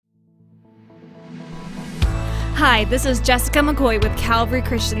Hi, this is Jessica McCoy with Calvary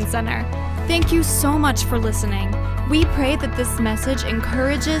Christian Center. Thank you so much for listening. We pray that this message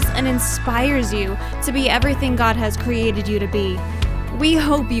encourages and inspires you to be everything God has created you to be. We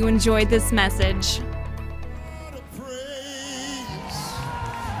hope you enjoyed this message.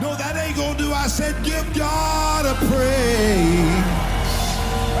 No, that ain't gonna do. I said give God a praise.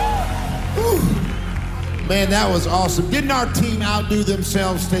 Whew. Man, that was awesome. Didn't our team outdo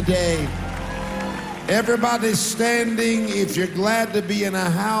themselves today? Everybody's standing. If you're glad to be in a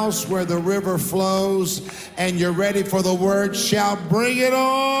house where the river flows and you're ready for the word, shout, bring it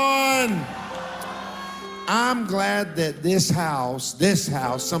on. I'm glad that this house,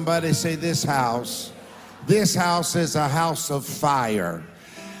 somebody say this house is a house of fire.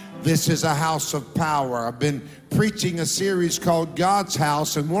 This is a house of power. I've been preaching a series called God's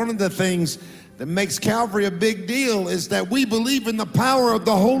House, and one of the things that makes Calvary a big deal is that we believe in the power of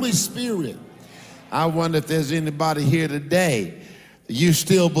the Holy Spirit. I wonder if there's anybody here today, you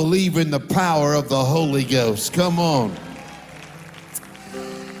still believe in the power of the Holy Ghost. Come on.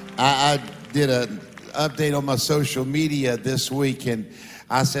 I did an update on my social media this week, and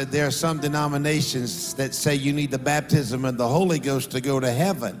I said there are some denominations that say you need the baptism of the Holy Ghost to go to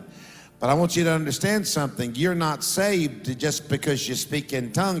heaven. But I want you to understand something. You're not saved just because you speak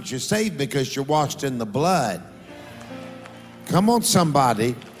in tongues. You're saved because you're washed in the blood. Come on,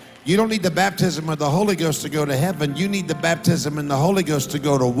 somebody. You don't need the baptism of the Holy Ghost to go to heaven. You need the baptism in the Holy Ghost to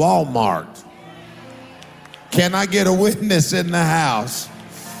go to Walmart. Can I get a witness in the house?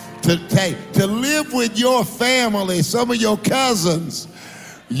 To live with your family, some of your cousins,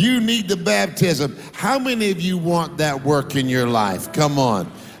 you need the baptism. How many of you want that work in your life? Come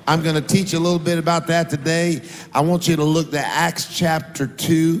on. I'm going to teach a little bit about that today. I want you to look at Acts chapter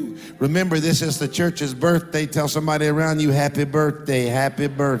 2. Remember, this is the church's birthday. Tell somebody around you, happy birthday, happy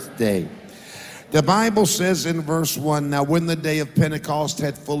birthday. The Bible says in verse 1, now when the day of Pentecost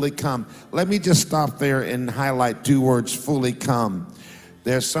had fully come. Let me just stop there and highlight two words, fully come.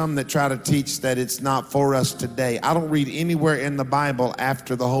 There's some that try to teach that it's not for us today. I don't read anywhere in the Bible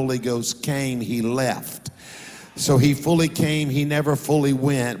after the Holy Ghost came, he left. So he fully came, he never fully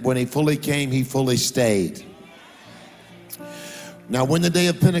went. When he fully came, he fully stayed. Now, when the day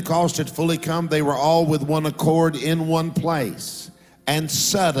of Pentecost had fully come, they were all with one accord in one place. And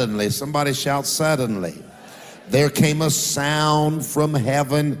suddenly, somebody shout suddenly, there came a sound from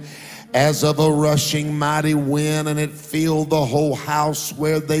heaven as of a rushing mighty wind, and it filled the whole house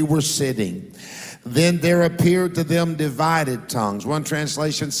where they were sitting. Then there appeared to them divided tongues. One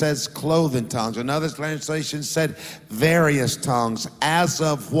translation says cloven tongues. Another translation said various tongues, as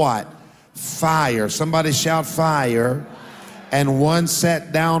of what? Fire. Somebody shout fire. And one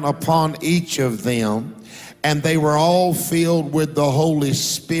sat down upon each of them, and they were all filled with the Holy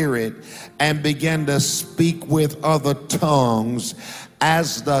Spirit and began to speak with other tongues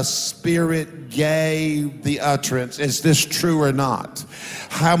as the Spirit gave the utterance. Is this true or not?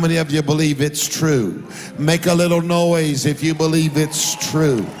 How many of you believe it's true? Make a little noise if you believe it's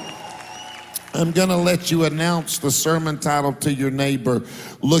true. I'm going to let you announce the sermon title to your neighbor.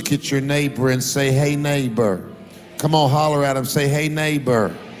 Look at your neighbor and say, hey, neighbor. Come on, holler at him. Say, hey,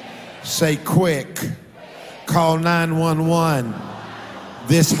 neighbor. Say, quick. Call 911.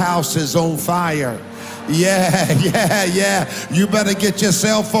 This house is on fire. Yeah. You better get your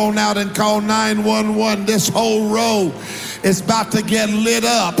cell phone out and call 911. This whole row is about to get lit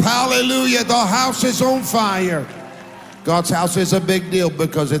up. Hallelujah. The house is on fire. God's house is a big deal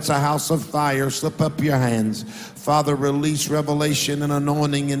because it's a house of fire. Slip up your hands. Father, release revelation and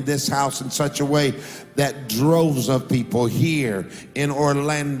anointing in this house in such a way that droves of people here in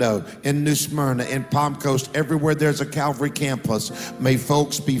Orlando, in New Smyrna, in Palm Coast, everywhere there's a Calvary campus, may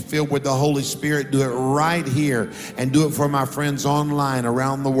folks be filled with the Holy Spirit. Do it right here and do it for my friends online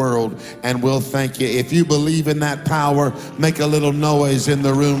around the world, and we'll thank you. If you believe in that power, make a little noise in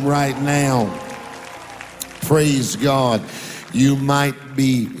the room right now. Praise God. You might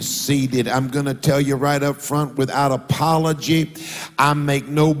be seated. I'm going to tell you right up front without apology. I make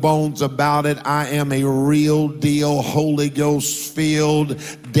no bones about it. I am a real deal Holy Ghost filled,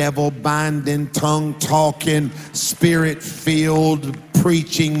 devil binding, tongue talking, spirit filled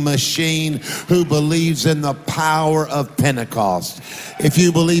preaching machine who believes in the power of Pentecost. If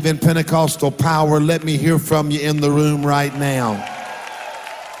you believe in Pentecostal power, let me hear from you in the room right now.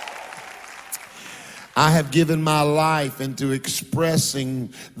 I have given my life into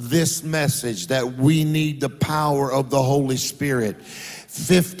expressing this message that we need the power of the Holy Spirit.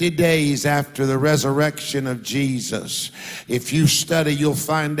 50 days after the resurrection of Jesus. If you study, you'll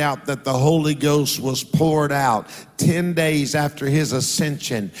find out that the Holy Ghost was poured out 10 days after his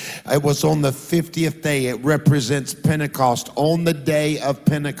ascension. It was on the 50th day. It represents Pentecost, on the day of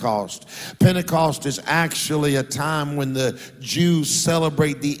Pentecost. Pentecost is actually a time when the Jews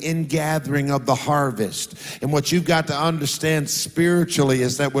celebrate the ingathering of the harvest. And what you've got to understand spiritually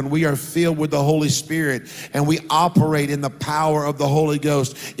is that when we are filled with the Holy Spirit and we operate in the power of the Holy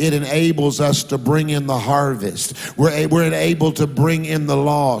Ghost, it enables us to bring in the harvest. We're able to bring in the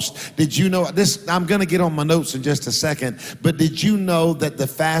lost. Did you know this? I'm going to get on my notes in just a second, but did you know that the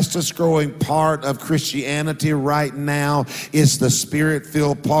fastest growing part of Christianity right now is the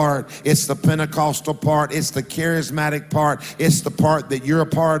Spirit-filled part? It's the Pentecostal part. It's the charismatic part. It's the part that you're a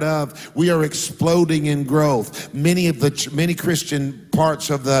part of. We are exploding in growth. Many Christian parts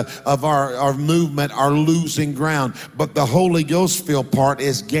of our movement are losing ground, but the Holy Ghost filled part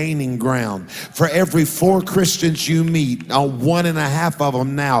is gaining ground. For every 4 Christians you meet, 1.5 of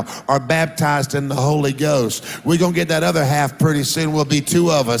them now are baptized in the Holy Ghost. We're going to get that other half pretty soon. Will be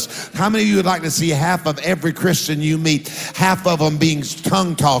 2 of us. How many of you would like to see half of every Christian you meet, half of them being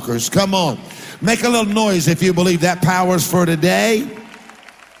tongue talkers? Come on. Make a little noise if you believe that power's for today.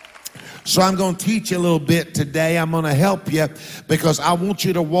 So I'm going to teach you a little bit today. I'm going to help you because I want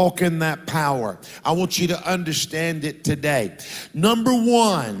you to walk in that power. I want you to understand it today. Number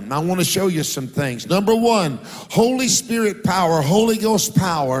 1, I want to show you some things. Number 1, Holy Spirit power, Holy Ghost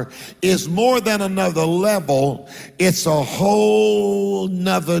power is more than another level. It's a whole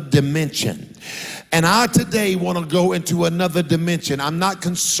nother dimension. And I today want to go into another dimension. I'm not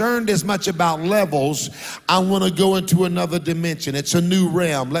concerned as much about levels. I want to go into another dimension. It's a new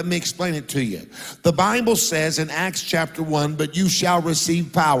realm. Let me explain it to you. The Bible says in Acts chapter 1, but you shall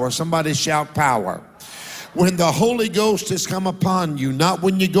receive power. Somebody shout power. When the Holy Ghost has come upon you, not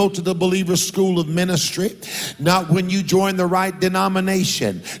when you go to the believer's school of ministry, not when you join the right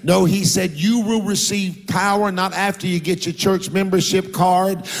denomination. No, he said you will receive power not after you get your church membership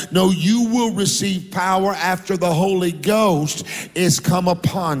card. No, you will receive power after the Holy Ghost is come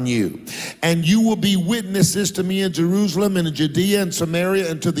upon you. And you will be witnesses to me in Jerusalem and in Judea and Samaria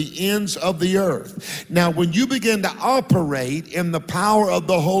and to the ends of the earth. Now, when you begin to operate in the power of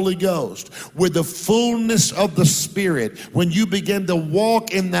the Holy Ghost with the fullness of the Spirit, when you begin to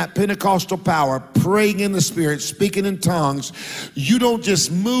walk in that Pentecostal power, praying in the Spirit, speaking in tongues, you don't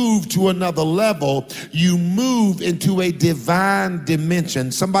just move to another level, you move into a divine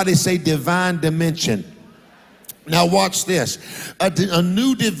dimension. Somebody say divine dimension. Now watch this. A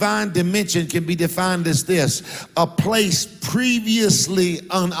new divine dimension can be defined as this: a place previously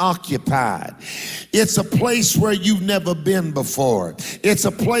unoccupied. It's a place where you've never been before. It's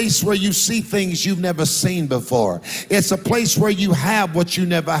a place where you see things you've never seen before. It's a place where you have what you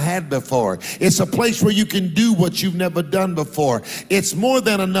never had before. It's a place where you can do what you've never done before. It's more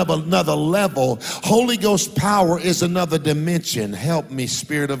than another level. Holy Ghost power is another dimension. Help me,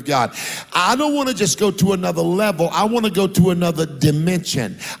 Spirit of God. I don't want to just go to another level. I want to go to another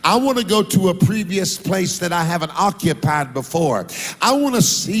dimension. I want to go to a previous place that I haven't occupied before. I want to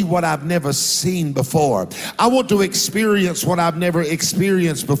see what I've never seen before. I want to experience what I've never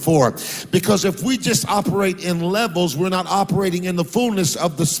experienced before. Because if we just operate in levels, we're not operating in the fullness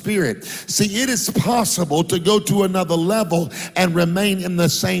of the Spirit. See, it is possible to go to another level and remain in the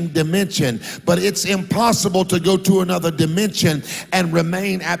same dimension, but it's impossible to go to another dimension and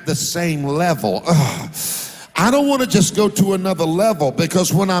remain at the same level. I don't want to just go to another level,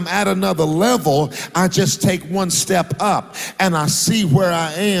 because when I'm at another level, I just take one step up and I see where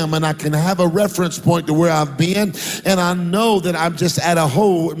I am, and I can have a reference point to where I've been, and I know that I'm just at a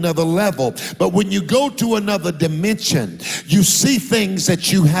whole another level. But when you go to another dimension, you see things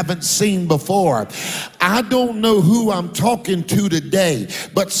that you haven't seen before. I don't know who I'm talking to today,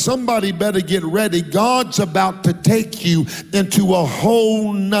 but somebody better get ready. God's about to take you into a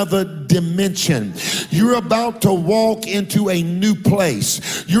whole nother dimension. You're about to walk into a new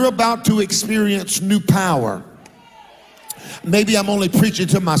place. You're about to experience new power. Maybe I'm only preaching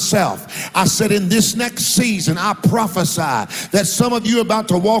to myself. I said in this next season, I prophesy that some of you are about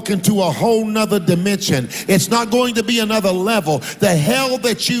to walk into a whole nother dimension. It's not going to be another level. The hell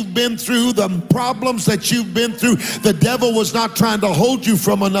that you've been through, the problems that you've been through, the devil was not trying to hold you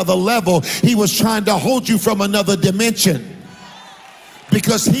from another level. He was trying to hold you from another dimension,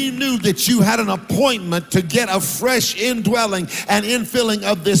 because he knew that you had an appointment to get a fresh indwelling and infilling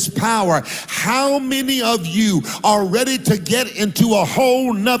of this power. How many of you are ready to get into a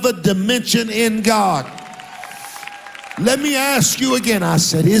whole nother dimension in God? Let me ask you again. I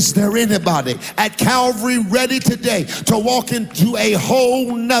said, is there anybody at Calvary ready today to walk into a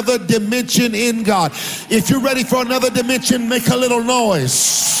whole nother dimension in God? If you're ready for another dimension, make a little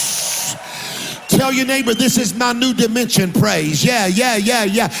noise. Tell your neighbor, this is my new dimension praise. Yeah.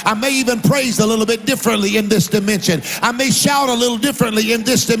 I may even praise a little bit differently in this dimension. I may shout a little differently in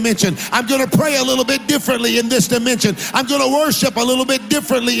this dimension. I'm going to pray a little bit differently in this dimension. I'm going to worship a little bit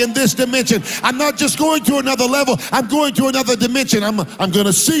differently in this dimension. I'm not just going to another level. I'm going to another dimension. I'm going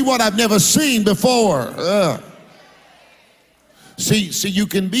to see what I've never seen before. See, you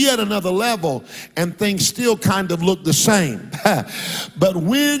can be at another level and things still kind of look the same. But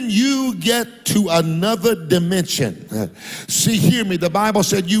when you get to another dimension, see, hear me, the Bible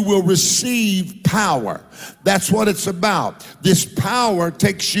said you will receive power. That's what it's about. This power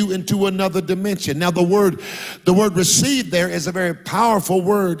takes you into another dimension. Now, the word receive there is a very powerful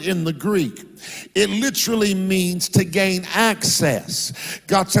word in the Greek. It literally means to gain access.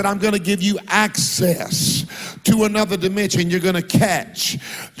 God said, I'm going to give you access to another dimension. You're going to catch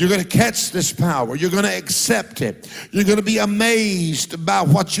this power. You're going to accept it. You're going to be amazed by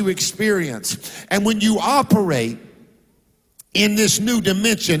what you experience. And when you operate in this new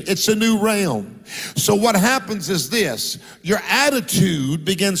dimension, it's a new realm. So what happens is this: your attitude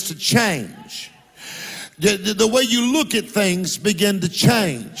begins to change. The way you look at things begin to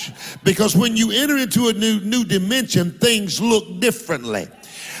change, because when you enter into a new dimension, things look differently.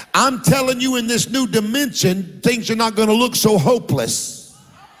 I'm telling you, in this new dimension, things are not going to look so hopeless.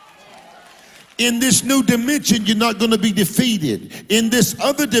 In this new dimension, you're not going to be defeated. In this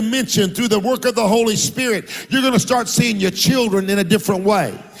other dimension, through the work of the Holy Spirit, you're going to start seeing your children in a different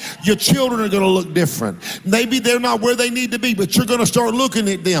way. Your children are going to look different. Maybe they're not where they need to be, but you're going to start looking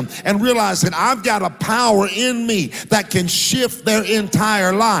at them and realize that I've got a power in me that can shift their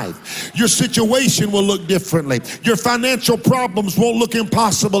entire life. Your situation will look differently. Your financial problems won't look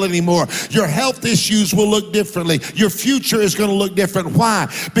impossible anymore. Your health issues will look differently. Your future is going to look different.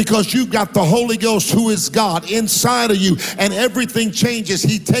 Why? Because you've got the Holy Ghost, who is God, inside of you, and everything changes.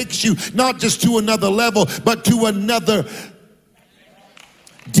 He takes you not just to another level, but to another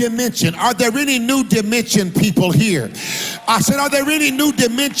dimension. Are there any new dimension people here? I said, are there any new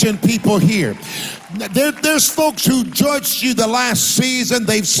dimension people here? There's folks who judged you the last season.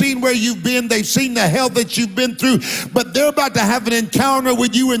 They've seen where you've been. They've seen the hell that you've been through. But they're about to have an encounter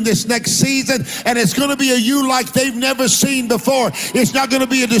with you in this next season. And it's going to be a you like they've never seen before. It's not going to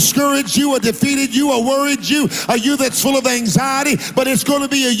be a discouraged you, a defeated you, a worried you, a you that's full of anxiety. But it's going to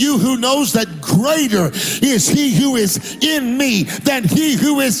be a you who knows that greater is he who is in me than he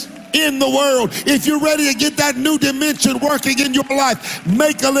who is in the world. If you're ready to get that new dimension working in your life,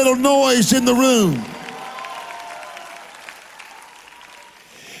 make a little noise in the room.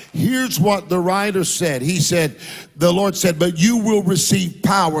 Here's what the writer said. He said, the Lord said, but you will receive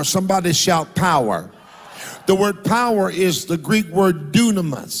power. Somebody shout power. The word power is the Greek word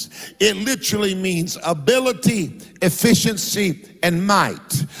dunamis. It literally means ability, efficiency, and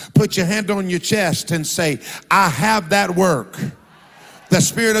might. Put your hand on your chest and say, I have that work. The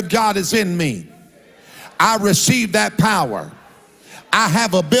Spirit of God is in me. I receive that power. I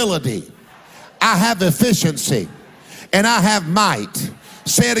have ability. I have efficiency. And I have might.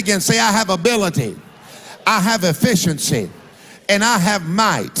 Say it again. Say, I have ability. I have efficiency. And I have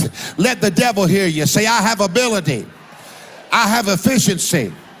might. Let the devil hear you. Say, I have ability. I have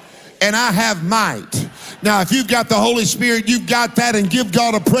efficiency. And I have might. Now, if you've got the Holy Spirit, you've got that, and give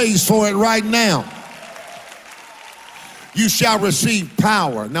God a praise for it right now. You shall receive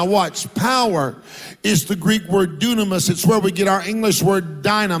power. Now watch, power is the Greek word dunamis. It's where we get our English word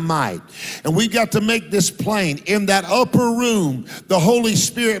dynamite. And we got to make this plain. In that upper room, the Holy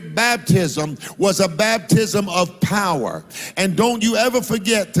Spirit baptism was a baptism of power. And don't you ever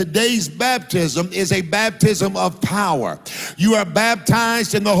forget, today's baptism is a baptism of power. You are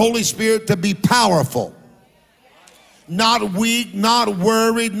baptized in the Holy Spirit to be powerful. Not weak, not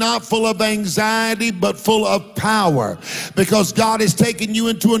worried, not full of anxiety, but full of power. Because God is taking you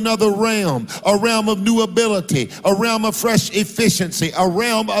into another realm, a realm of new ability, a realm of fresh efficiency, a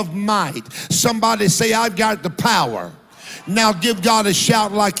realm of might. Somebody say, I've got the power. Now give God a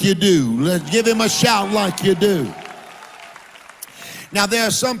shout like you do. Let's give him a shout like you do. Now, there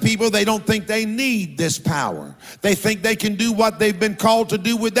are some people, they don't think they need this power. They think they can do what they've been called to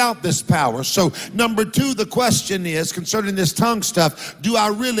do without this power. So, number two, the question is, concerning this tongue stuff, do I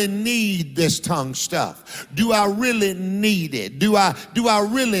really need this tongue stuff? Do I really need it? Do I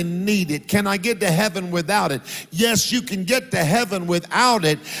really need it? Can I get to heaven without it? Yes, you can get to heaven without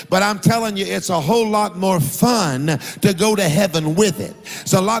it, but I'm telling you, it's a whole lot more fun to go to heaven with it.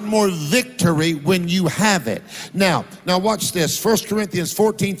 It's a lot more victory when you have it. Now watch this. 1 Corinthians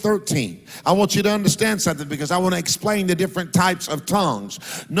 14:13. I want you to understand something, because I want to explain the different types of tongues.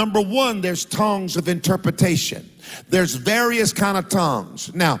 Number one, there's tongues of interpretation. There's various kind of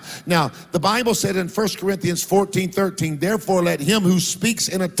tongues. Now, the Bible said in 1 Corinthians 14:13, therefore let him who speaks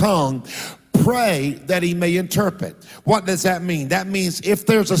in a tongue pray that he may interpret. What does that mean? That means if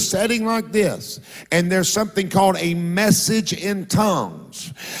there's a setting like this and there's something called a message in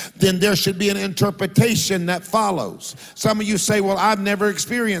tongues, then there should be an interpretation that follows. Some of you say, well, I've never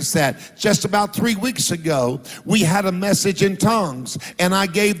experienced that. Just about 3 weeks ago, we had a message in tongues and I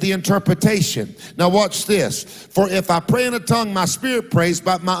gave the interpretation. Now watch this. For if I pray in a tongue, my spirit prays,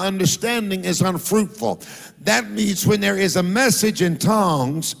 but my understanding is unfruitful. That means when there is a message in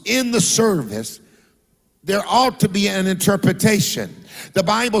tongues in the service, there ought to be an interpretation. The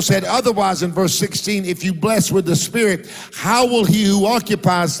Bible said otherwise in verse 16, if you bless with the Spirit, how will he who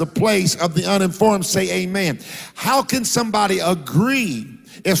occupies the place of the uninformed say amen? How can somebody agree?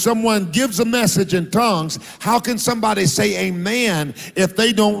 If someone gives a message in tongues, how can somebody say amen if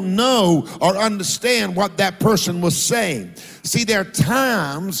they don't know or understand what that person was saying? See, there are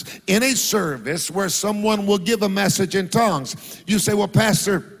times in a service where someone will give a message in tongues. You say, well,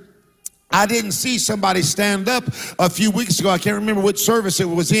 Pastor, I didn't see somebody stand up a few weeks ago. I can't remember which service it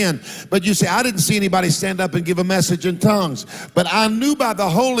was in. But you say, I didn't see anybody stand up and give a message in tongues. But I knew by the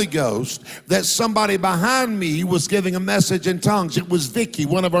Holy Ghost that somebody behind me was giving a message in tongues. It was Vicky,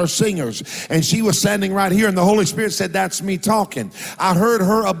 one of our singers. And she was standing right here. And the Holy Spirit said, that's me talking. I heard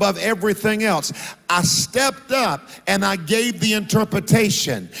her above everything else. I stepped up and I gave the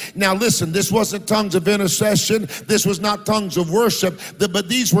interpretation. Now listen, this wasn't tongues of intercession. This was not tongues of worship. But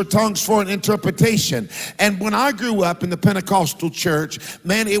these were tongues for an interpretation. And when I grew up in the Pentecostal church,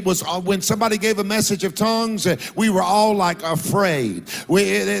 man, it was when somebody gave a message of tongues, we were all like afraid.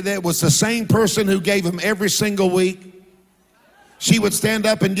 It was the same person who gave them every single week. She would stand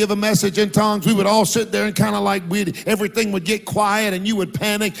up and give a message in tongues. We would all sit there and kind of like everything would get quiet and you would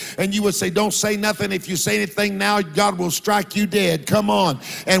panic and you would say, don't say nothing. If you say anything now, God will strike you dead. Come on.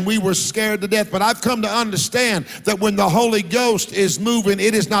 And we were scared to death. But I've come to understand that when the Holy Ghost is moving,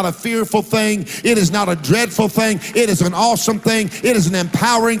 it is not a fearful thing. It is not a dreadful thing. It is an awesome thing. It is an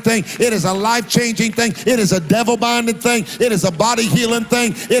empowering thing. It is a life-changing thing. It is a devil-binding thing. It is a body-healing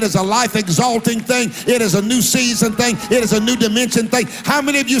thing. It is a life-exalting thing. It is a new season thing. It is a new dimension thing. How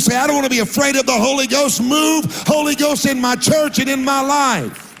many of you say, I don't want to be afraid of the Holy Ghost? Move, Holy Ghost, in my church and in my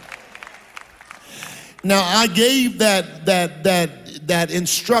life. Now, I gave that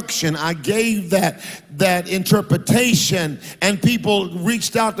instruction. I gave that interpretation, and people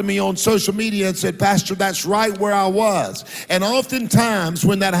reached out to me on social media and said, Pastor, that's right where I was. And oftentimes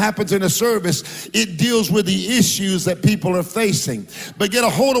when that happens in a service, it deals with the issues that people are facing. But get a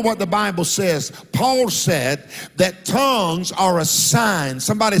hold of what the Bible says. Paul said that tongues are a sign.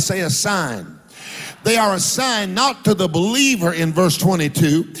 Somebody say a sign. They are a sign not to the believer in verse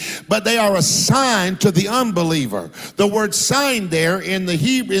 22, but they are a sign to the unbeliever. The word sign there in the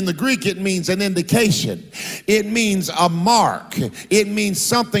Hebrew, in the Greek, it means an indication. It means a mark. It means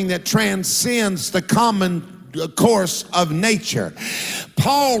something that transcends the common course of nature.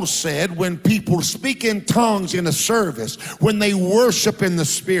 Paul said when people speak in tongues in a service, when they worship in the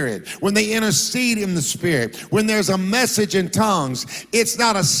Spirit, when they intercede in the Spirit, when there's a message in tongues, it's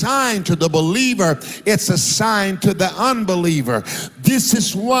not a sign to the believer, it's a sign to the unbeliever. This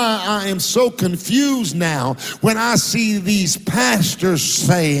is why I am so confused now when I see these pastors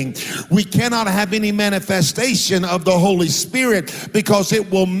saying we cannot have any manifestation of the Holy Spirit because it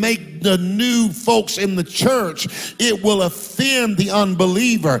will make the new folks in the church, it will offend the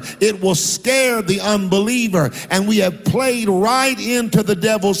unbeliever, it will scare the unbeliever, and we have played right into the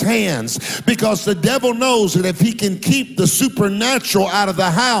devil's hands, because the devil knows that if he can keep the supernatural out of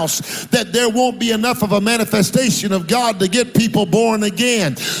the house, that there won't be enough of a manifestation of God to get people born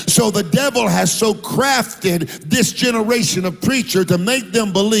again. So the devil has so crafted this generation of preachers to make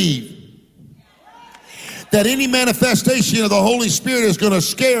them believe that any manifestation of the Holy Spirit is going to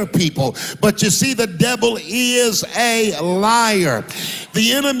scare people. But you see, the devil is a liar.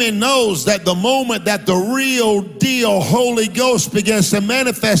 The enemy knows that the moment that the real deal Holy Ghost begins to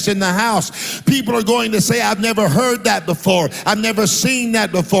manifest in the house, people are going to say, I've never heard that before. I've never seen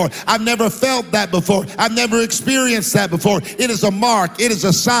that before. I've never felt that before. I've never experienced that before. It is a mark. It is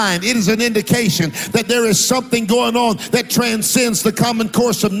a sign. It is an indication that there is something going on that transcends the common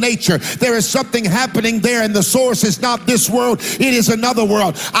course of nature. There is something happening there, and the source is not this world. It is another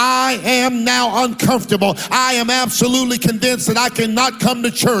world. I am now uncomfortable. I am absolutely convinced that I cannot come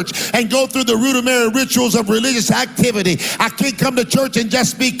to church and go through the rudimentary rituals of religious activity. I can't come to church and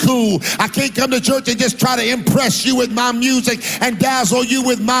just be cool. I can't come to church and just try to impress you with my music and dazzle you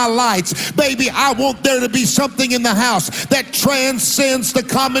with my lights. Baby, I want there to be something in the house that transcends the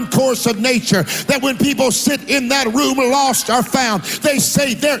common course of nature, that when people sit in that room lost or found, they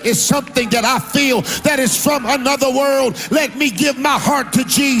say, there is something that I feel that is from another world. Let me give my heart to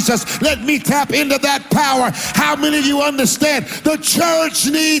Jesus. Let me tap into that power. How many of you understand the church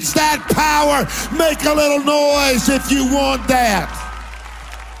needs that power? Make a little noise if you want that.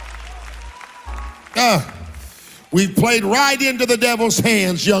 We've played right into the devil's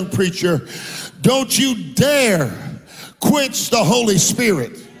hands, young preacher. Don't you dare quench the Holy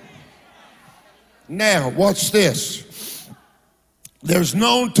Spirit. Now, watch this. There's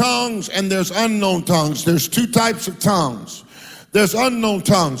known tongues and there's unknown tongues. There's two types of tongues. There's unknown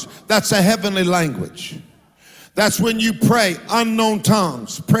tongues. That's a heavenly language. That's when you pray unknown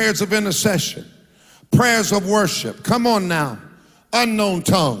tongues, prayers of intercession, prayers of worship. Come on now, unknown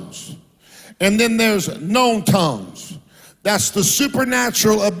tongues. And then there's known tongues. That's the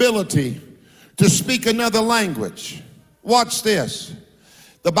supernatural ability to speak another language. Watch this.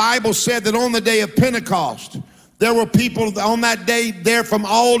 The Bible said that on the day of Pentecost, there were people on that day there from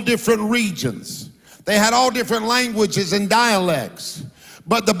all different regions. They had all different languages and dialects.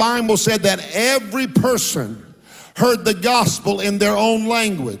 But the Bible said that every person heard the gospel in their own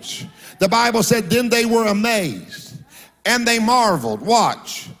language. The Bible said, then they were amazed and they marveled.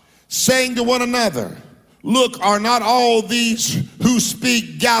 Watch. Saying to one another, look, are not all these who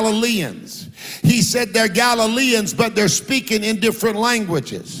speak Galileans? He said they're Galileans, but they're speaking in different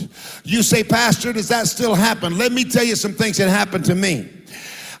languages. You say, Pastor, does that still happen? Let me tell you some things that happened to me.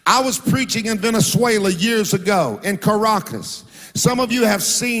 I was preaching in Venezuela years ago, in Caracas. Some of you have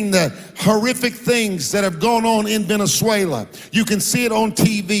seen the horrific things that have gone on in Venezuela. You can see it on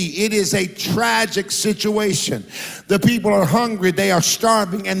TV. It is a tragic situation. The people are hungry, they are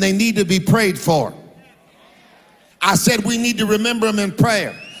starving, and they need to be prayed for. I said we need to remember them in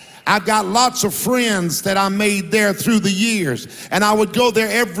prayer. I've got lots of friends that I made there through the years, and I would go there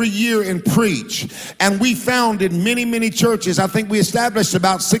every year and preach. And we founded many, many churches. I think we established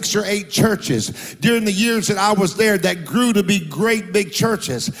about 6 or 8 churches during the years that I was there that grew to be great big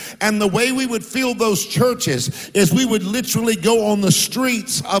churches. And the way we would fill those churches is we would literally go on the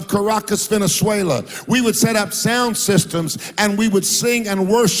streets of Caracas, Venezuela. We would set up sound systems and we would sing and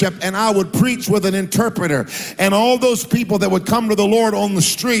worship, and I would preach with an interpreter. And all those people that would come to the Lord on the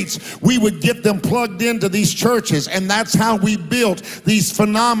streets, we would get them plugged into these churches, and that's how we built these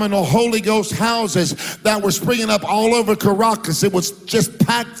phenomenal Holy Ghost houses that were springing up all over Caracas. It was just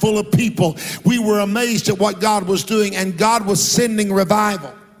packed full of people. We were amazed at what God was doing, and God was sending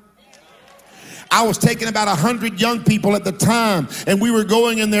revival. I was taking about 100 young people at the time, and we were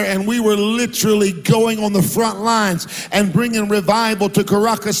going in there, and we were literally going on the front lines and bringing revival to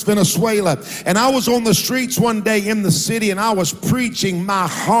Caracas, Venezuela. And I was on the streets one day in the city, and I was preaching my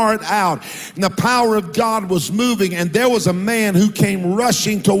heart out, and the power of God was moving, and there was a man who came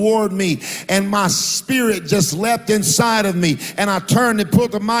rushing toward me, and my spirit just leapt inside of me, and I turned and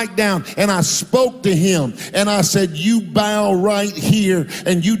put the mic down, and I spoke to him, and I said, you bow right here,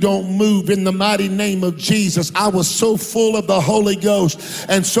 and you don't move in the mighty name of Jesus. I was so full of the Holy Ghost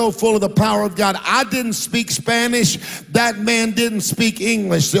and so full of the power of God. I didn't speak Spanish. That man didn't speak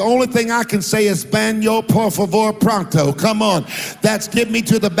English. The only thing I can say is Español, por favor, pronto. Come on. That's get me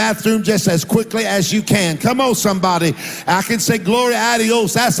to the bathroom just as quickly as you can. Come on, somebody. I can say gloria a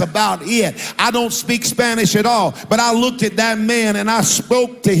Dios. That's about it. I don't speak Spanish at all, but I looked at that man and I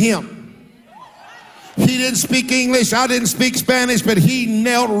spoke to him. He didn't speak English, I didn't speak Spanish, but he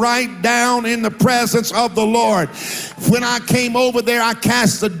knelt right down in the presence of the Lord. When I came over there, I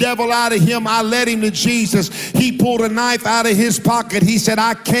cast the devil out of him. I led him to Jesus. He pulled a knife out of his pocket. He said,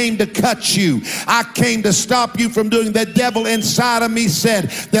 I came to cut you. I came to stop you from doing. The devil inside of me said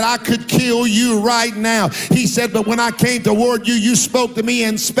that I could kill you right now. He said, but when I came toward you, you spoke to me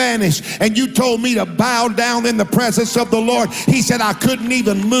in Spanish, and you told me to bow down in the presence of the Lord. He said, I couldn't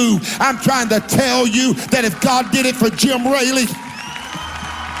even move. I'm trying to tell you that if God did it for Jim Raley,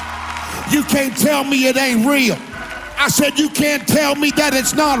 you can't tell me it ain't real. I said, you can't tell me that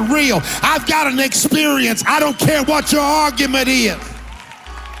it's not real. I've got an experience. I don't care what your argument is.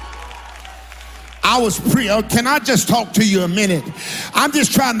 Can I just talk to you a minute? I'm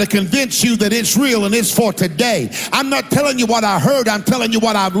just trying to convince you that it's real and it's for today. I'm not telling you what I heard. I'm telling you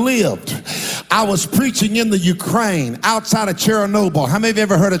what I've lived. I was preaching in the Ukraine outside of Chernobyl. How many of you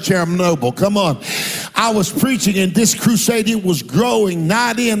ever heard of Chernobyl? Come on. I was preaching in this crusade. It was growing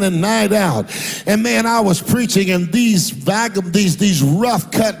night in and night out. And man, I was preaching, and these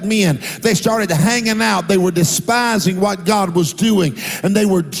rough cut men, they started hanging out. They were despising what God was doing, and they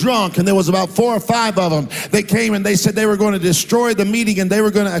were drunk, and there was about 4 or 5 of them. They came and they said they were going to destroy the meeting and they were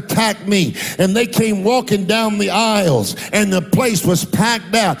going to attack me. And they came walking down the aisles, and the place was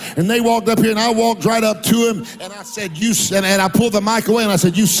packed out. And they walked up here, and I walked right up to him, and I said, and I pulled the mic away, and I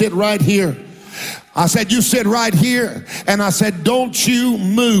said, you sit right here. I said, you sit right here. And I said, don't you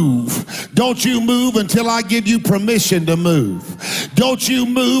move. Don't you move until I give you permission to move. Don't you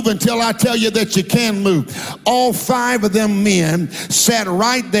move until I tell you that you can move. All 5 of them men sat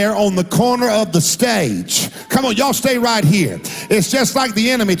right there on the corner of the stage. Come on, y'all stay right here. It's just like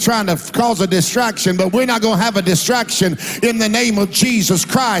the enemy trying to cause a distraction, but we're not going to have a distraction in the name of Jesus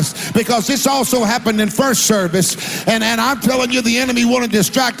Christ, because this also happened in first service. And I'm telling you, the enemy want to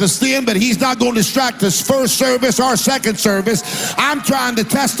distract us then, but he's not going to distract us first service or second service. I'm trying to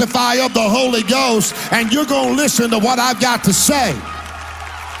testify of the Holy Ghost, and you're going to listen to what I've got to say.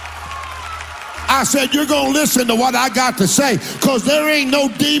 I said, you're going to listen to what I got to say, because there ain't no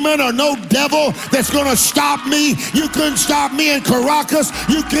demon or no devil that's going to stop me. You couldn't stop me in Caracas.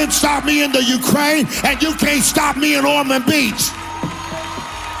 You couldn't stop me in the Ukraine, and you can't stop me in Ormond Beach.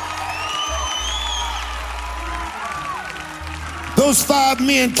 Those 5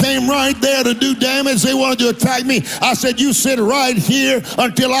 men came right there to do damage. They wanted to attack me. I said, you sit right here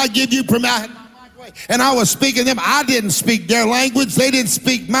until I give you permission. And I was speaking to them. I didn't speak their language. They didn't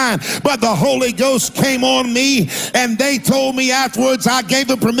speak mine. But the Holy Ghost came on me, and they told me afterwards I gave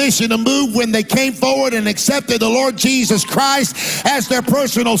them permission to move when they came forward and accepted the Lord Jesus Christ as their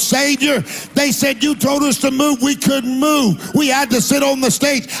personal Savior. They said, you told us to move. We couldn't move. We had to sit on the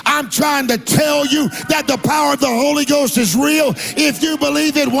stage. I'm trying to tell you that the power of the Holy Ghost is real. If you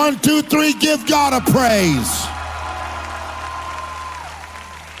believe it, 1, 2, 3, give God a praise.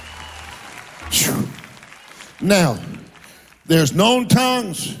 Now, there's known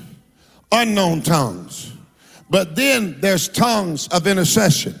tongues, unknown tongues, but then there's tongues of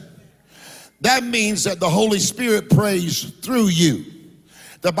intercession. That means that the Holy Spirit prays through you.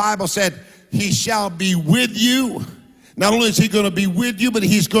 The Bible said, he shall be with you. Not only is he going to be with you, but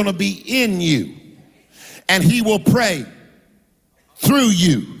he's going to be in you. And he will pray through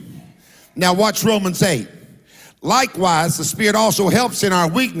you. Now watch Romans 8. Likewise, the Spirit also helps in our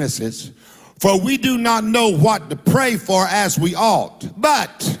weaknesses, for we do not know what to pray for as we ought.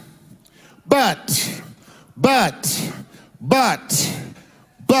 But,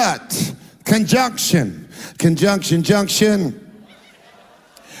 conjunction.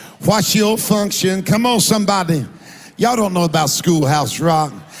 What's your function? Come on, somebody. Y'all don't know about Schoolhouse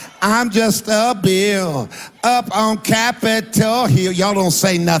Rock. I'm just a bill up on Capitol Hill. Y'all don't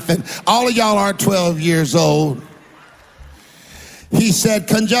say nothing. All of y'all aren't 12 years old. He said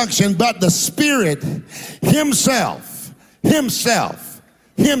conjunction, but the Spirit himself,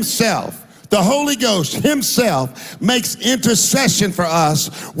 the Holy Ghost himself makes intercession for us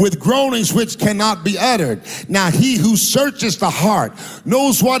with groanings which cannot be uttered. Now he who searches the heart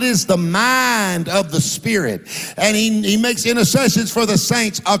knows what is the mind of the Spirit, and he makes intercessions for the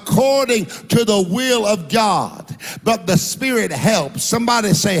saints according to the will of God. But the Spirit helps.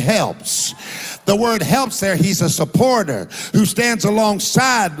 Somebody say helps. The word helps there, he's a supporter who stands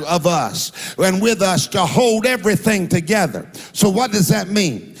alongside of us and with us to hold everything together. So what does that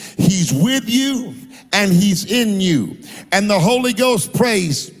mean? He's with you and he's in you. And the Holy Ghost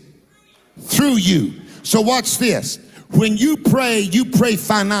prays through you. So watch this. When you pray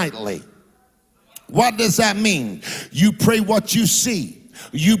finitely. What does that mean? You pray what you see.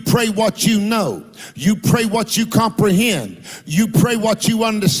 You pray what you know. You pray what you comprehend. You pray what you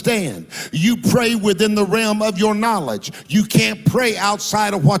understand. You pray within the realm of your knowledge. You can't pray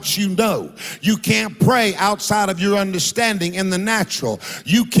outside of what you know. You can't pray outside of your understanding in the natural.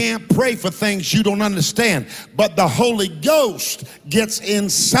 You can't pray for things you don't understand. But the Holy Ghost gets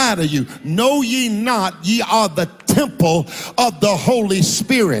inside of you. Know ye not ye are the temple of the Holy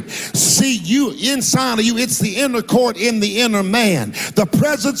Spirit. See, you inside of you, it's the inner court in the inner man. The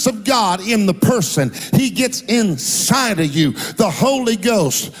presence of God in the person, he gets inside of you. The Holy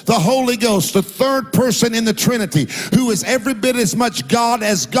Ghost, the third person in the Trinity, who is every bit as much God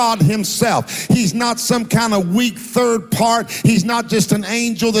as God himself. He's not some kind of weak third part. He's not just an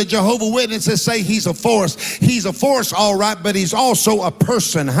angel. The Jehovah Witnesses say he's a force. He's a force, all right, but he's also a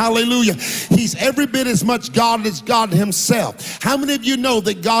person. Hallelujah. He's every bit as much God as God himself. How many of you know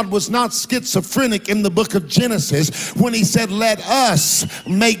that God was not schizophrenic in the book of Genesis when he said, let us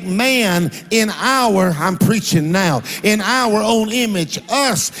make man in our, I'm preaching now, in our own image.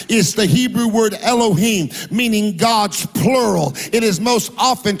 Us is the Hebrew word Elohim, meaning God's plural. It is most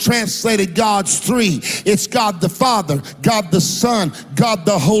often translated God's three. It's God the Father, God the Son, God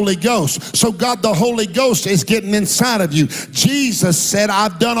the Holy Ghost. So God the Holy Ghost is getting inside of you. Jesus said,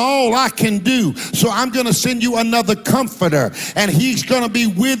 I've done all I can do, so I'm going to send you another comforter, and he's going to be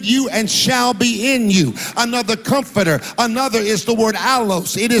with you and shall be in you. Another comforter. Another is the word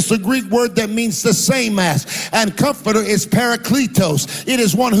allos. It is the Greek word that means the same as. And comforter is parakletos. It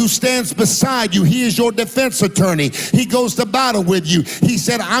is one who stands beside you. He is your defense attorney. He goes to battle with you. He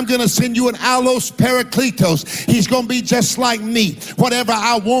said, I'm going to send you an allos parakletos. He's going to be just like me. Whatever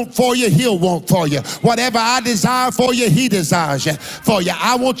I want for you, he'll want for you. Whatever I desire for you, he desires you for you.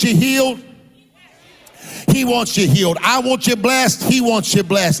 I want you healed. He wants you healed. I want you blessed. He wants you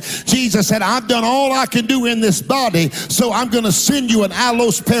blessed. Jesus said, I've done all I can do in this body, so I'm going to send you an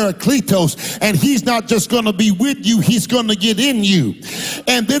allos parakletos, and he's not just going to be with you, he's going to get in you.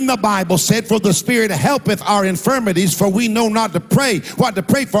 And then the Bible said, for the Spirit helpeth our infirmities, for we know not to pray what to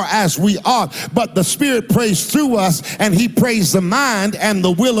pray for as we ought, but the Spirit prays through us, and he prays the mind and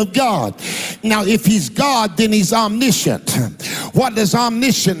the will of God. Now, if he's God, then he's omniscient. What does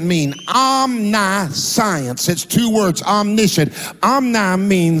omniscient mean? Omniscience. It's two words, omniscient. Omni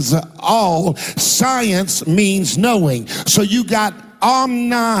means all. Science means knowing. So you got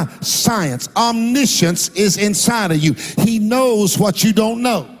omniscience. Omniscience is inside of you. He knows what you don't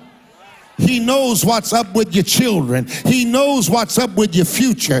know. He knows what's up with your children. He knows what's up with your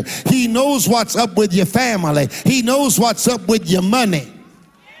future. He knows what's up with your family. He knows what's up with your money.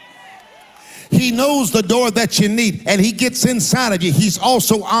 He knows the door that you need, and he gets inside of you. He's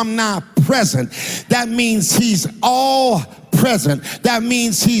also omnipresent. That means he's all present. That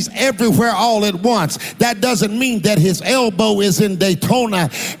means he's everywhere all at once. That doesn't mean that his elbow is in Daytona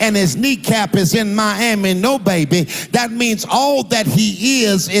and his kneecap is in Miami. No, baby. That means all that he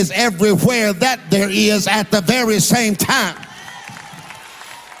is everywhere that there is at the very same time.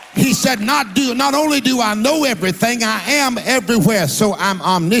 He said, not only do I know everything, I am everywhere. So I'm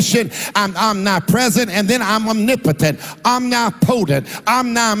omniscient, I'm omnipresent, and then I'm omnipotent, omnipotent.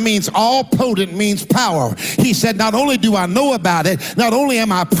 Omni means all, potent means power. He said, not only do I know about it, not only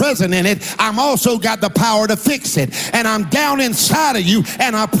am I present in it, I'm also got the power to fix it. And I'm down inside of you,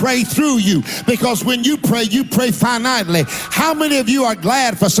 and I pray through you. Because when you pray finitely. How many of you are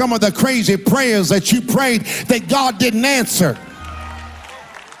glad for some of the crazy prayers that you prayed that God didn't answer?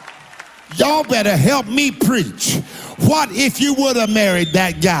 Y'all better help me preach. What if you would have married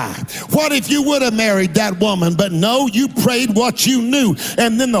that guy? What if you would have married that woman? But no, you prayed what you knew.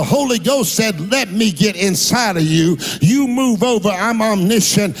 And then the Holy Ghost said, let me get inside of you. You move over. I'm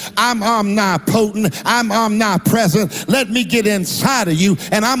omniscient. I'm omnipotent. I'm omnipresent. Let me get inside of you,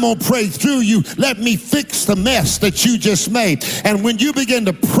 and I'm going to pray through you. Let me fix the mess that you just made. And when you begin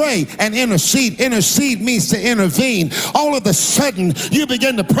to pray and intercede means to intervene. All of a sudden, you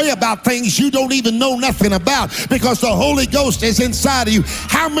begin to pray about things you don't even know nothing about, because the Holy Ghost is inside of you.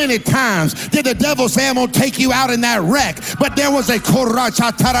 How many times did the devil say, I'm going to take you out in that wreck? But there was a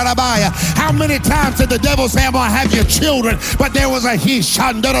korachatarabaya. How many times did the devil say, I'm going to have your children? But there was a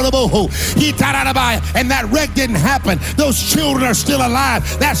hishandarabohu. And that wreck didn't happen. Those children are still alive.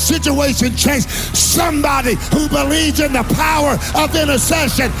 That situation changed. Somebody who believes in the power of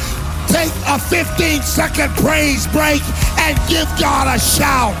intercession, take a 15-second praise break and give God a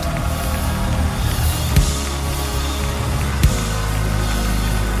shout.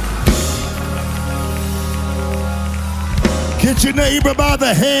 Get your neighbor by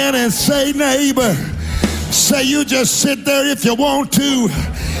the hand and say, neighbor, say you just sit there if you want to,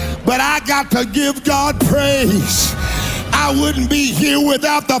 but I got to give God praise. I wouldn't be here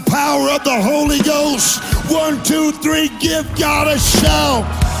without the power of the Holy Ghost. 1, 2, 3, give God a shout.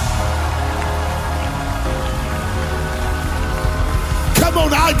 Come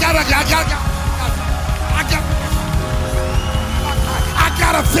on, I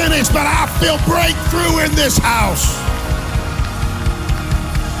gotta finish, but I feel breakthrough in this house.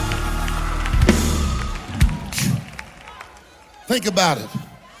 Think about it.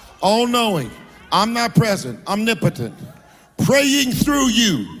 All-knowing, omnipresent, omnipotent, praying through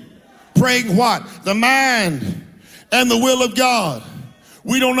you. Praying what? The mind and the will of God.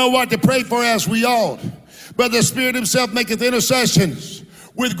 We don't know what to pray for as we ought, but the Spirit himself maketh intercessions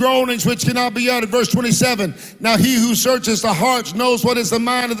with groanings which cannot be uttered. Verse 27, now he who searches the hearts knows what is the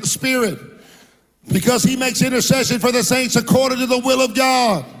mind of the Spirit, because he makes intercession for the saints according to the will of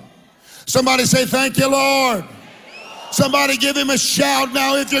God. Somebody say, thank you, Lord. Somebody give him a shout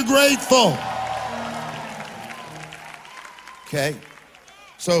now if you're grateful. Okay,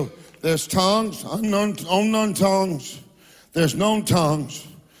 so there's tongues, unknown tongues. There's known tongues.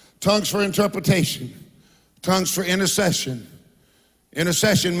 Tongues for interpretation. Tongues for intercession.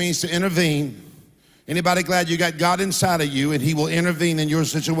 Intercession means to intervene. Anybody glad you got God inside of you and he will intervene in your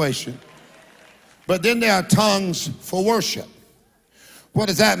situation? But then there are tongues for worship. What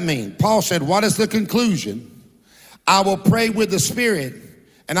does that mean? Paul said, what is the conclusion? I will pray with the Spirit,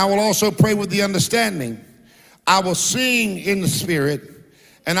 and I will also pray with the understanding. I will sing in the Spirit,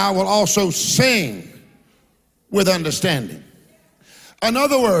 and I will also sing with understanding. In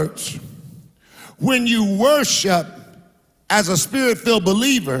other words, when you worship as a Spirit-filled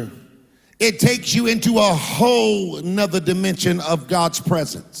believer, it takes you into a whole nother dimension of God's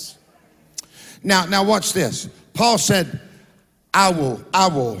presence. Now watch this. Paul said, I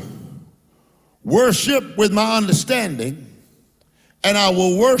will worship with my understanding, and I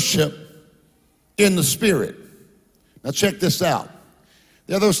will worship in the Spirit. Now check this out.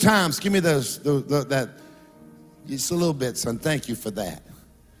 There are those times, give me that, just a little bit, son, thank you for that.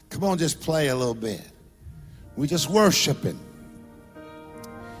 Come on, just play a little bit. We just worshiping.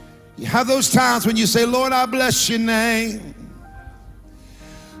 You have those times when you say, Lord, I bless your name.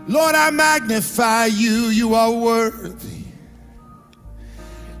 Lord, I magnify you, you are worthy.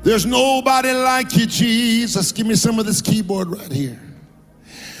 There's nobody like you, Jesus. Give me some of this keyboard right here.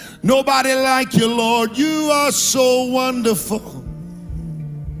 Nobody like you, Lord. You are so wonderful.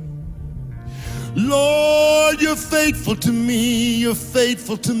 Lord, you're faithful to me. You're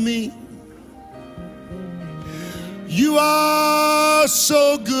faithful to me. You are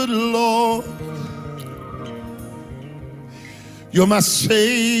so good, Lord. You're my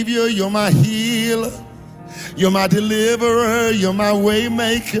Savior. You're my healer. You're my deliverer. You're my way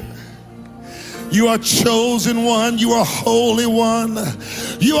maker. You are chosen one. You are holy one.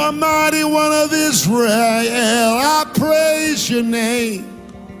 You are mighty one of Israel. I praise your name.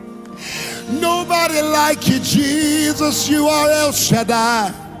 Nobody like you, Jesus. You are El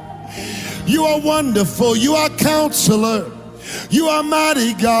Shaddai. You are wonderful. You are Counselor. You are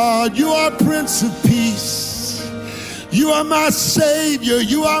mighty God. You are Prince of Peace. You are my Savior.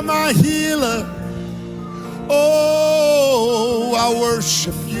 You are my healer. Oh, I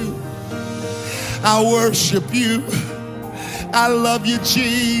worship you. I worship you. I love you,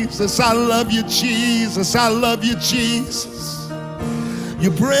 Jesus. I love you, Jesus. I love you, Jesus.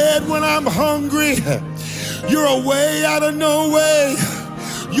 Your bread when I'm hungry. You're a way out of no way.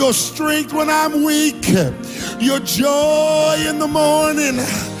 Your strength when I'm weak. Your joy in the morning.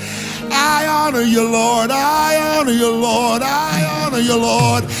 I honor you, Lord. I honor you, Lord. I honor you,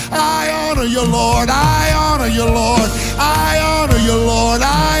 Lord. I honor you, Lord. I honor you, Lord. I honor you, Lord.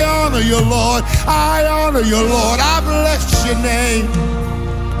 I honor you, Lord. I honor you, Lord. I bless your name.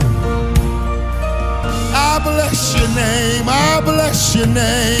 I bless your name. I bless your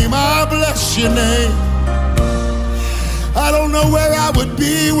name. I bless your name. I don't know where I would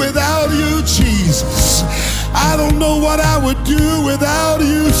be without you, Jesus. I don't know what I would do without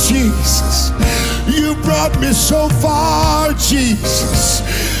you, Jesus. You brought me so far, Jesus.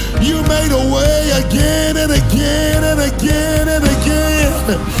 You made a way again and again and again and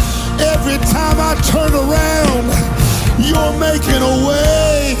again. Every time I turn around, you're making a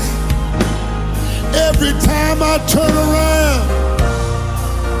way. Every time I turn around.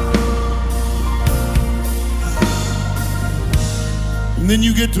 And then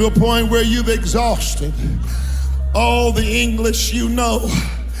you get to a point where you've exhausted all the English you know.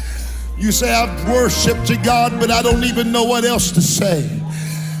 You say, I've worshiped you, God, but I don't even know what else to say.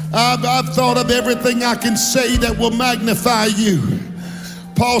 I've thought of everything I can say that will magnify you.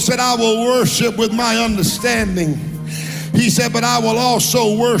 Paul said, I will worship with my understanding. He said, but I will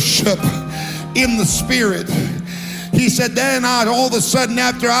also worship in the Spirit. He said, then all of a sudden,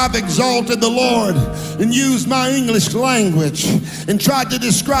 after I've exalted the Lord and used my English language and tried to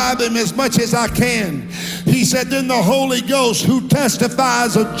describe him as much as I can, he said, then the Holy Ghost, who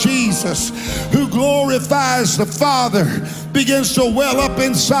testifies of Jesus, who glorifies the Father, begins to well up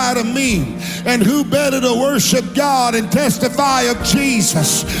inside of me. And who better to worship God and testify of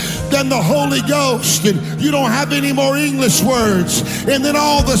Jesus than the Holy Ghost, and you don't have any more English words, and then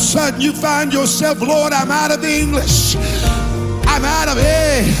all of a sudden you find yourself, Lord, I'm out of English. I'm out of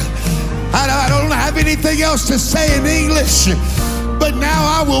it. I don't have anything else to say in English, but now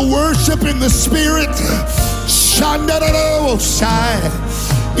I will worship in the Spirit.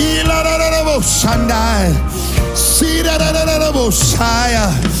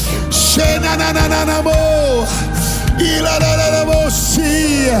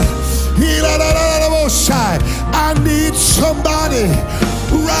 I need somebody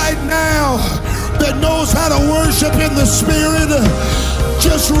right now that knows how to worship in the Spirit.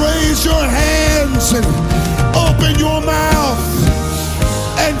 Just raise your hands and open your mouth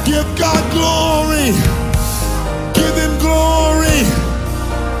and give God glory. Give him glory.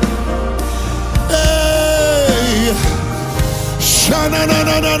 Hey.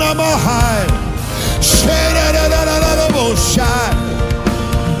 Sha-na-na-na-na-na-ma-hai. Sha-da-da-da-da-da-da-bo-shai.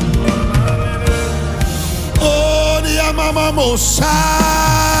 Oh,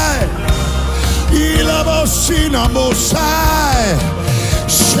 di-ama-ma-mo-sai. Ila-bo-si-na-mo-sai.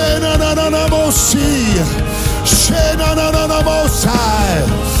 She-na-na-na-na-mo-si. She-na-na-na-na-mo-sai.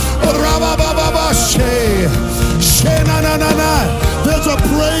 Ra-ba-ba-ba-ba-she. She-na-na-na-na. There's a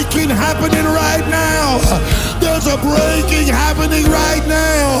breaking happening right now. There's a breaking happening right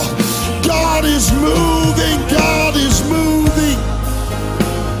now. God is moving. God is moving.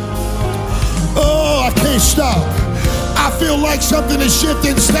 Oh, I can't stop. I feel like something is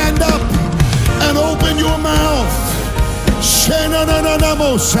shifting. Stand up and open your mouth.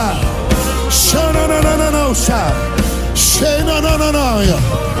 She-na-na-na-na-mo-sai. She-na-na-na-na-no-sai. She-na-na-na-na.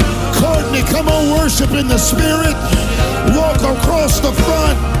 Courtney, come on, worship in the Spirit. Walk across the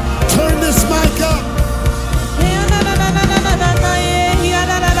front. Turn this mic up.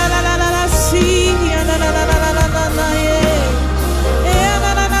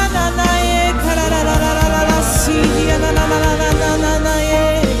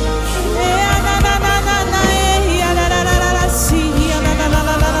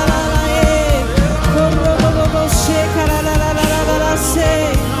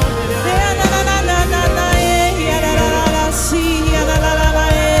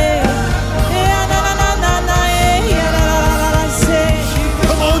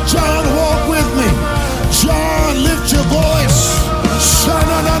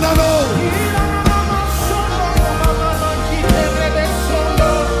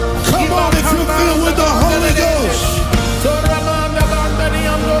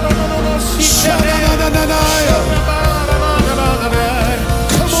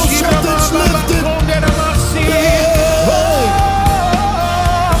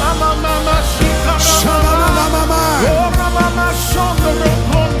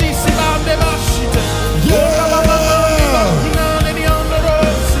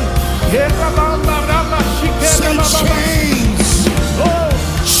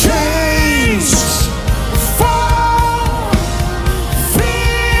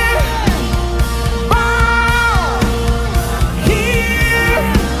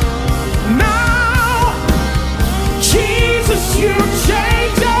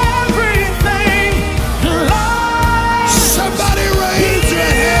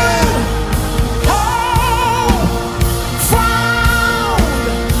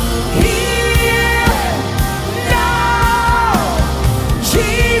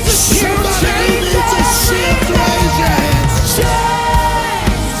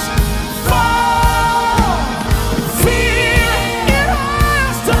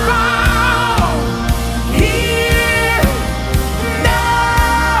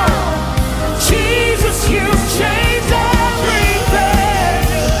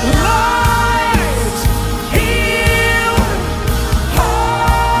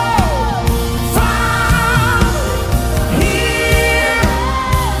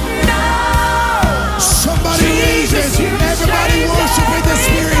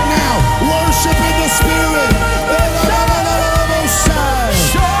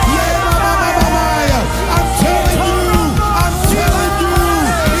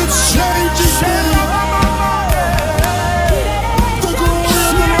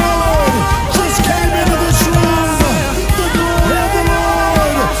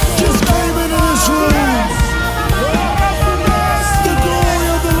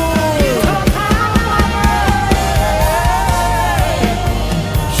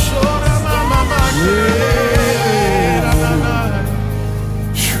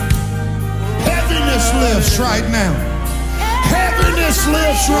 Right now. Heaviness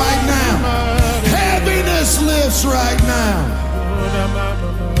lives right now. Heaviness lives right now.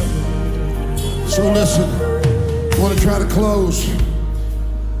 So listen, I want to try to close.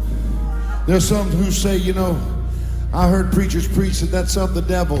 There's some who say, you know, I heard preachers preach that that's of the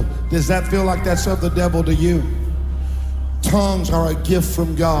devil. Does that feel like that's of the devil to you? Tongues are a gift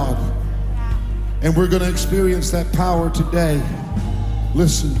from God. And we're going to experience that power today.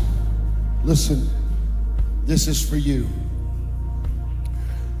 Listen, listen. This is for you.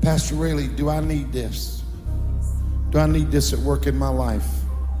 Pastor Rayleigh, do I need this? Do I need this at work in my life?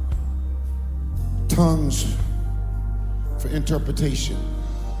 Tongues for interpretation,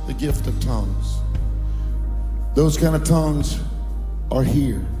 the gift of tongues. Those kind of tongues are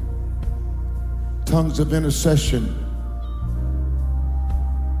here. Tongues of intercession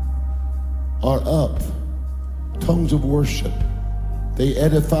are up. Tongues of worship. They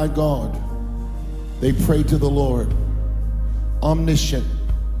edify God. They pray to the Lord. Omniscient,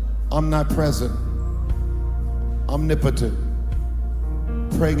 omnipresent, omnipotent.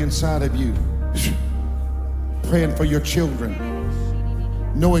 Praying inside of you. Praying for your children.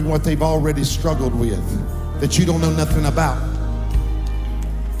 Knowing what they've already struggled with that you don't know nothing about.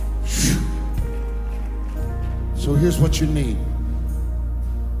 So here's what you need.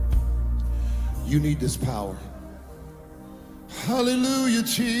 You need this power. Hallelujah,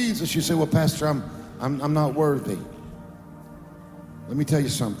 Jesus. You say, well, Pastor, I'm not worthy. Let me tell you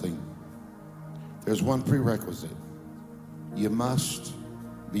something. There's one prerequisite. You must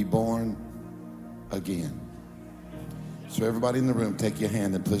be born again. So everybody in the room, take your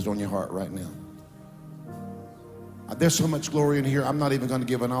hand and place it on your heart right now. There's so much glory in here. I'm not even going to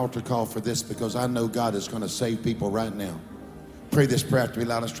give an altar call for this because I know God is going to save people right now. Pray this prayer to be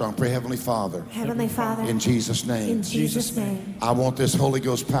loud and strong. Pray, Heavenly Father. Heavenly Father. In Jesus' name. In Jesus' name. I want this Holy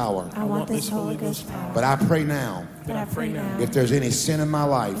Ghost power. I want this Holy Ghost power. But I pray now. But I pray now. If there's any sin in my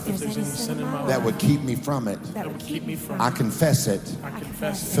life that would keep me from it, I confess it.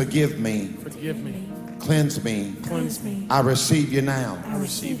 Forgive me. Cleanse me. I receive you now.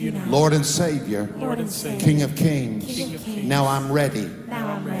 Lord and Savior. King of Kings. Now I'm ready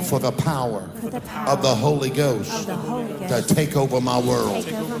for the power of the Holy Ghost to take over my world.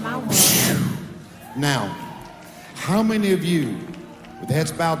 Now, how many of you, with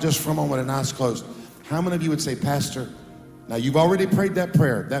heads bowed just for a moment and eyes closed, how many of you would say, Pastor, now you've already prayed that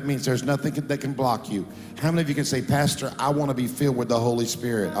prayer. That means there's nothing that can block you. How many of you can say, Pastor, I want to be filled with the Holy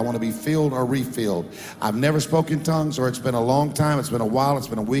Spirit. I want to be filled or refilled. I've never spoken tongues, or it's been a long time. It's been a while. It's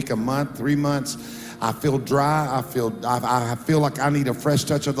been a week, a month, 3 months. I feel dry. I feel like I need a fresh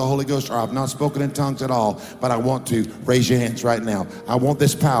touch of the Holy Ghost, or I've not spoken in tongues at all, but I want to. Raise your hands right now. I want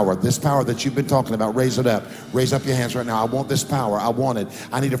this power that you've been talking about. Raise it up. Raise up your hands right now. I want this power. I want it.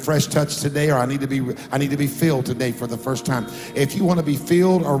 I need a fresh touch today, or I need to be filled today for the first time. If you want to be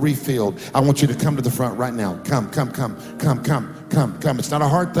filled or refilled, I want you to come to the front right now. Come. It's not a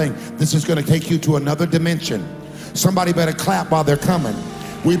hard thing. This is going to take you to another dimension. Somebody better clap while they're coming.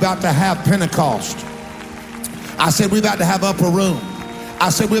 We're about to have Pentecost. I said we're about to have upper room. I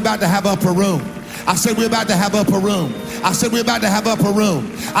said we're about to have upper room. I said we're about to have upper room. I said we're about to have upper room.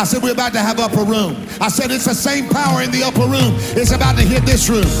 I said we're about to have upper room. I said it's the same power in the upper room. It's about to hit this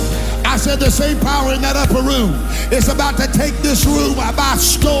room. I said the same power in that upper room. It's about to take this room by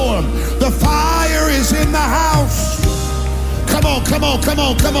storm. The fire is in the house. Come on.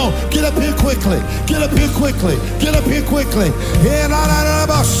 Get up here quickly. Get up here quickly.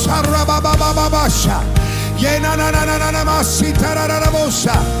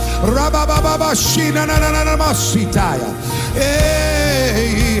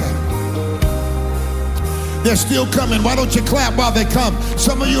 They're still coming. Why don't you clap while they come?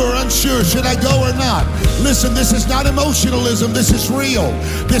 Some of you are unsure. Should I go or not? Listen, this is not emotionalism. This is real.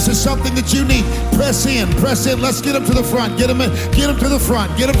 This is something that you need. Press in. Let's get them to the front. Get them to the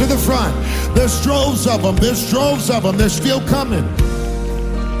front. There's droves of them. They're still coming.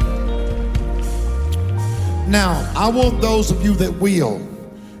 Now, I want those of you that will,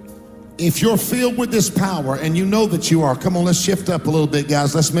 if you're filled with this power and you know that you are, come on, let's shift up a little bit,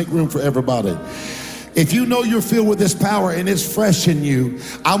 guys. Let's make room for everybody. If you know you're filled with this power and it's fresh in you,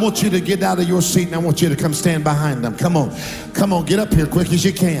 I want you to get out of your seat and I want you to come stand behind them. Come on, get up here quick as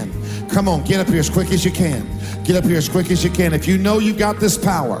you can. Come on, get up here as quick as you can. If you know you got this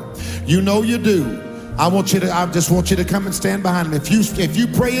power, you know you do. I just want you to come and stand behind them. If you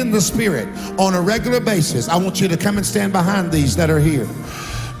pray in the Spirit on a regular basis, I want you to come and stand behind these that are here.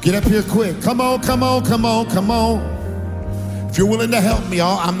 Get up here quick. Come on. If you're willing to help me,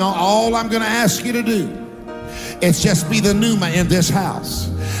 all I'm going to ask you to do is just be the pneuma in this house.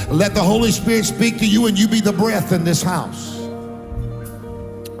 Let the Holy Spirit speak to you and you be the breath in this house.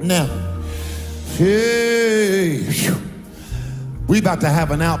 Now, we about to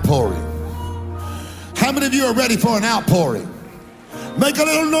have an outpouring. How many of you are ready for an outpouring? Make a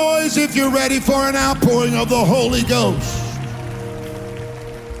little noise if you're ready for an outpouring of the Holy Ghost.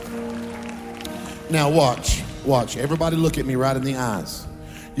 Now watch. Everybody look at me right in the eyes.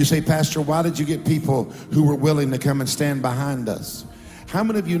 You say, Pastor, why did you get people who were willing to come and stand behind us? How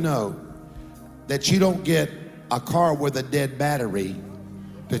many of you know that you don't get a car with a dead battery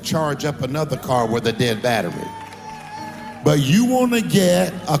to charge up another car with a dead battery? But you want to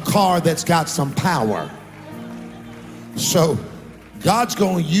get a car that's got some power. So God's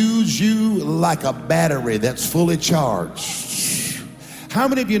going to use you like a battery that's fully charged. How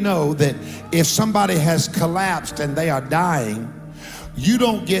many of you know that if somebody has collapsed and they are dying, you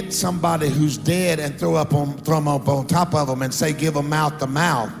don't get somebody who's dead and throw them up on top of them and say, give them mouth to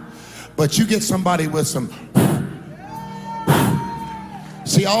mouth. But you get somebody with some.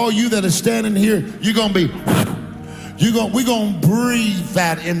 See, all you that are standing here, we're going to breathe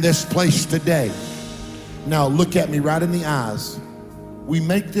that in this place today. Now look at me right in the eyes. We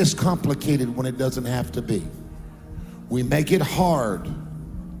make this complicated when it doesn't have to be. We make it hard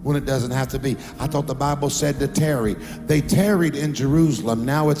when it doesn't have to be. I thought the Bible said to tarry. They tarried in Jerusalem.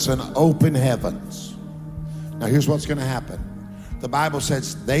 Now it's an open heavens. Now here's what's going to happen. The Bible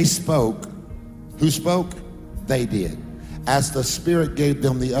says they spoke. Who spoke? They did. As the Spirit gave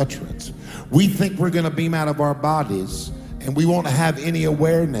them the utterance. We think we're going to beam out of our bodies and we won't have any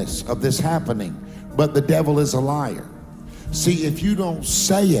awareness of this happening. But the devil is a liar. See, if you don't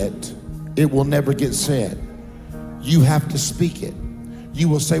say it, it will never get said. You have to speak it. You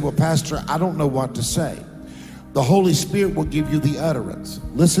will say, well, Pastor, I don't know what to say. The Holy Spirit will give you the utterance.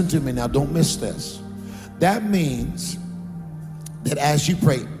 Listen to me now, don't miss this. That means that as you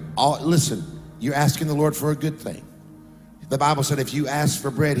pray, listen, you're asking the Lord for a good thing. The Bible said if you ask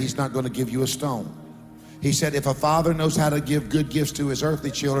for bread, he's not going to give you a stone. He said if a father knows how to give good gifts to his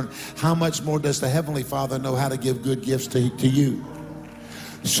earthly children, how much more does the Heavenly Father know how to give good gifts to you?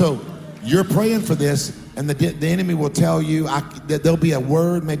 So you're praying for this, and the enemy will tell you that there'll be a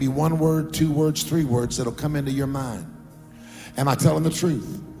word, maybe one word, 2 words, 3 words that'll come into your mind. Am I telling the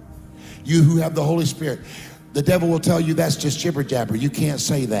truth? You who have the Holy Spirit, the devil will tell you that's just jibber jabber. You can't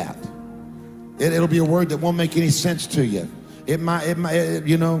say that. It'll be a word that won't make any sense to you. It might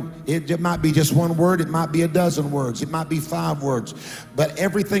be just one word. It might be a dozen words. It might be 5 words. But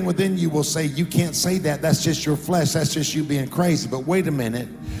everything within you will say, you can't say that. That's just your flesh. That's just you being crazy. But wait a minute.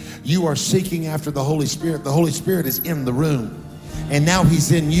 You are seeking after the Holy Spirit. The Holy Spirit is in the room. And now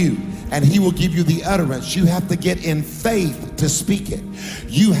he's in you. And he will give you the utterance. You have to get in faith to speak it.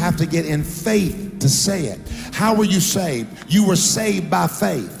 You have to get in faith to say it. How were you saved? You were saved by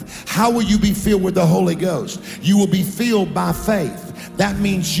faith. How will you be filled with the Holy Ghost? You will be filled by faith. That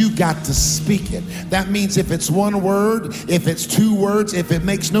means you got to speak it. That means if it's 1 word, if it's 2 words, if it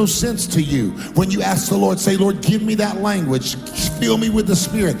makes no sense to you, when you ask the Lord, say, Lord, give me that language. Fill me with the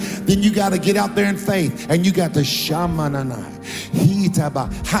Spirit. Then you got to get out there in faith and you got to shamananai.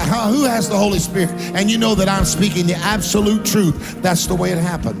 Who has the Holy Spirit? And you know that I'm speaking the absolute truth. That's the way it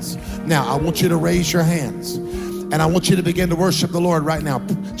happens. Now, I want you to raise your hands. And I want you to begin to worship the Lord right now.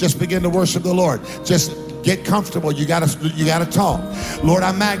 Just begin to worship the Lord. Just get comfortable. You gotta talk. Lord,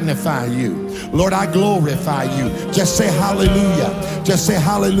 I magnify you. Lord, I glorify you. Just say hallelujah. Just say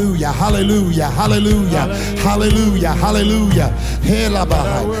hallelujah. Hallelujah. Hallelujah. Hallelujah. Hallelujah.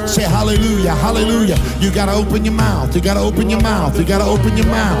 Say hallelujah. Hallelujah. You gotta open your mouth. You gotta open your mouth. You gotta open your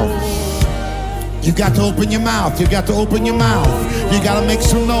mouth. You got to open your mouth. You got to open your mouth. You got to make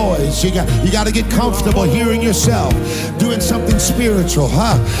some noise. You got to get comfortable hearing yourself doing something spiritual,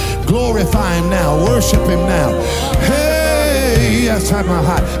 Glorify him now. Worship him now. Hey, yes, I'm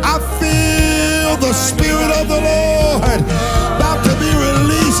hot. I feel the Spirit of the Lord about to be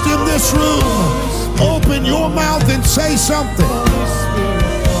released in this room. Open your mouth and say something.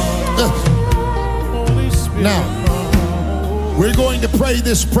 Now, we're going to pray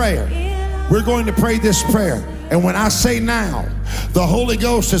this prayer. We're going to pray this prayer. And when I say now, the Holy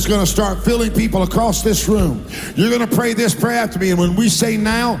Ghost is going to start filling people across this room. You're going to pray this prayer after me. And when we say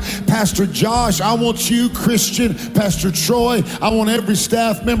now, Pastor Josh, I want you, Christian, Pastor Troy, I want every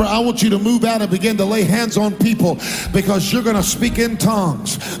staff member, I want you to move out and begin to lay hands on people because you're going to speak in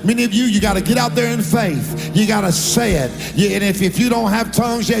tongues. Many of you got to get out there in faith. You got to say it. And if you don't have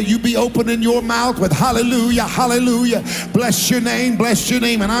tongues yet, you be opening your mouth with hallelujah, hallelujah. Bless your name, bless your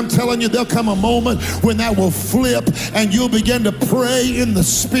name. And I'm telling you, there'll come a moment when that will flip and you'll begin to pray in the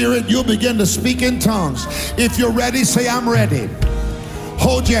Spirit. You'll begin to speak in tongues. If you're ready, say I'm ready.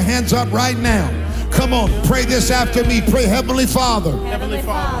 Hold your hands up right now. Come on, pray this after me. Pray, Heavenly Father. Heavenly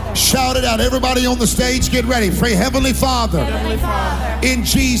Father. Shout it out. Everybody on the stage, get ready. Pray, Heavenly Father. Heavenly Father. In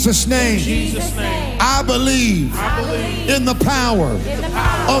Jesus' name. Jesus' name. I believe in the power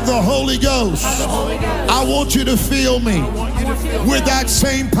of the Holy Ghost. I want you to fill me with that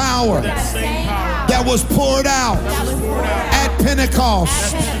same power that was poured out at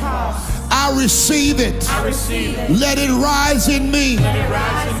Pentecost. I receive it. Let it rise in me.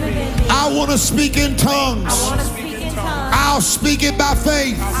 I want to speak in tongues. I'll speak it by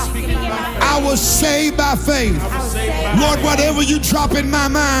faith. I was saved by faith. Lord, whatever you drop in my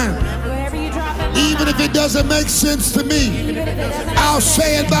mind, even if it doesn't make sense to me, I'll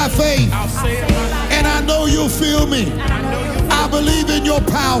say it by faith. And I know you'll feel me. I believe in your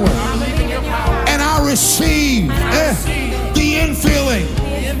power. And I receive the infilling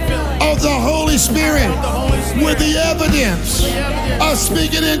of the Holy Spirit with the evidence of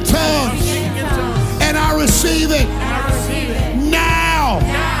speaking in tongues. And I receive it now.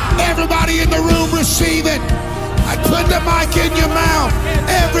 Everybody in the room receive it. I put the mic in your mouth.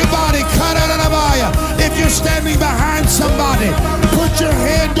 Everybody, cut out of the fire. If you're standing behind somebody, put your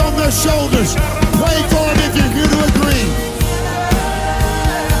hand on their shoulders. Pray for them if you're here to agree.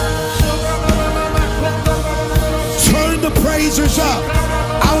 Turn the praisers up.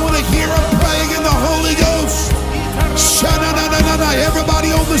 I want to hear them praying in the Holy Ghost. Sha-na-na-na-na-na.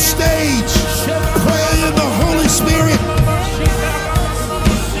 Everybody on the stage, pray in the Holy Spirit.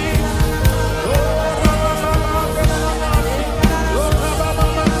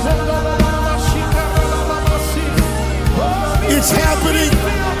 It's happening.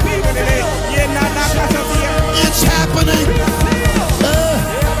 It's happening.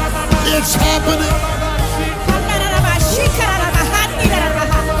 It's happening.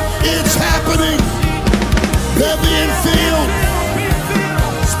 It's happening. They're being filled.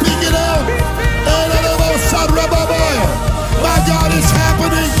 Speak it out. My God, it's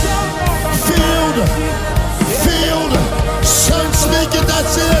happening. Filled. Filled. Son, speak it.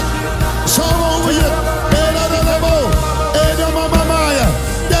 That's it. It's all over you.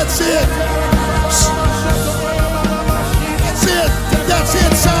 That's it. That's it. That's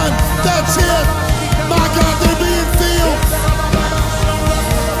it, son. That's it. My God, they're being filled.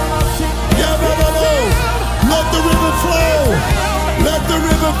 Let the river flow. Let the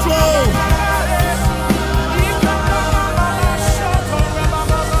river flow.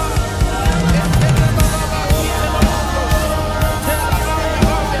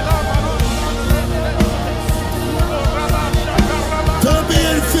 They're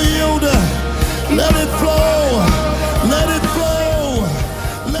being filled. Let it flow. Let it flow.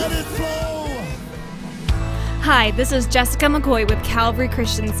 Let it flow. Hi, this is Jessica McCoy with Calvary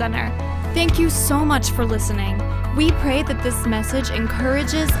Christian Center. Thank you so much for listening. We pray that this message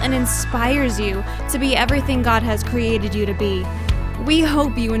encourages and inspires you to be everything God has created you to be. We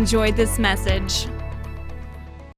hope you enjoyed this message.